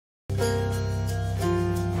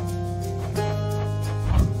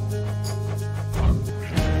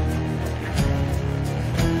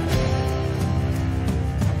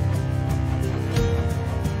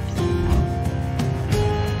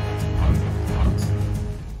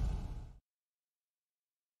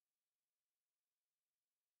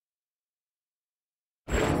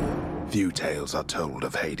Few tales are told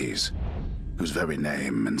of Hades, whose very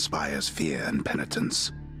name inspires fear and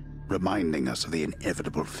penitence, reminding us of the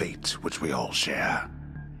inevitable fate which we all share.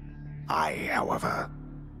 I, however,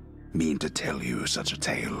 mean to tell you such a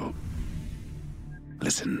tale.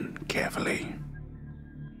 Listen carefully.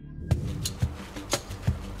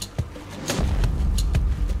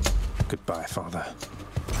 Goodbye, Father.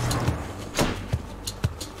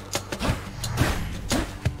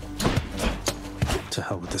 To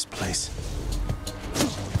hell with this place.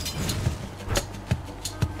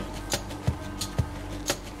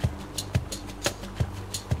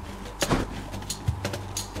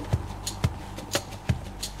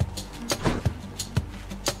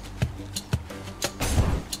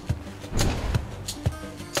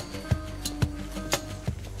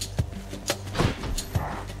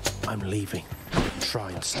 I'm leaving.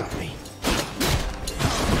 Try and stop me.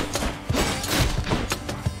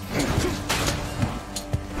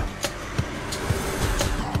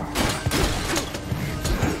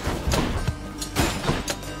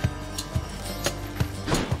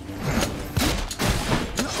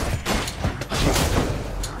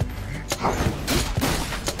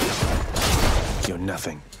 You're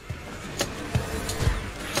nothing.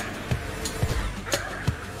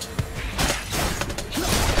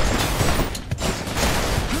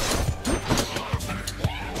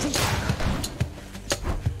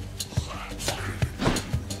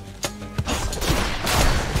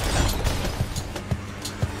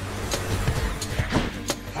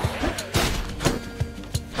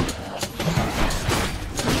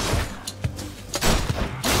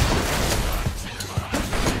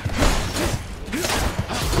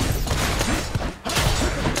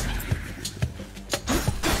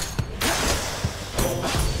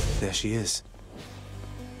 There she is.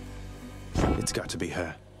 It's got to be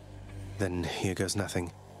her. Then here goes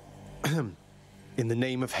nothing. In the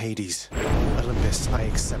name of Hades, Olympus, I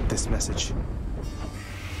accept this message.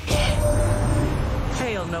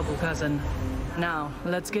 Hail, noble cousin. Now,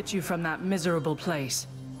 let's get you from that miserable place.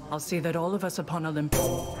 I'll see that all of us upon Olympus...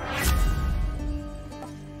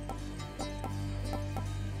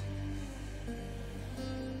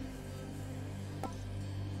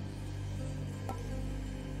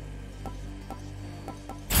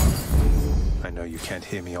 I know you can't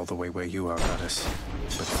hear me all the way where you are, Goddess,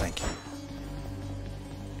 but thank you.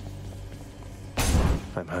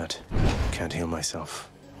 I'm hurt. Can't heal myself,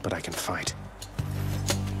 but I can fight.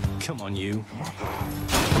 Come on, you.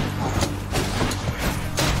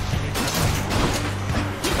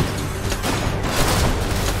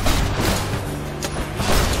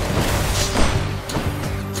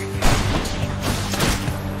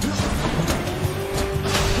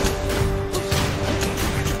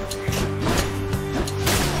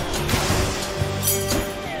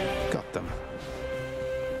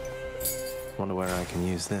 Wonder where I can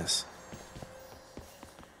use this.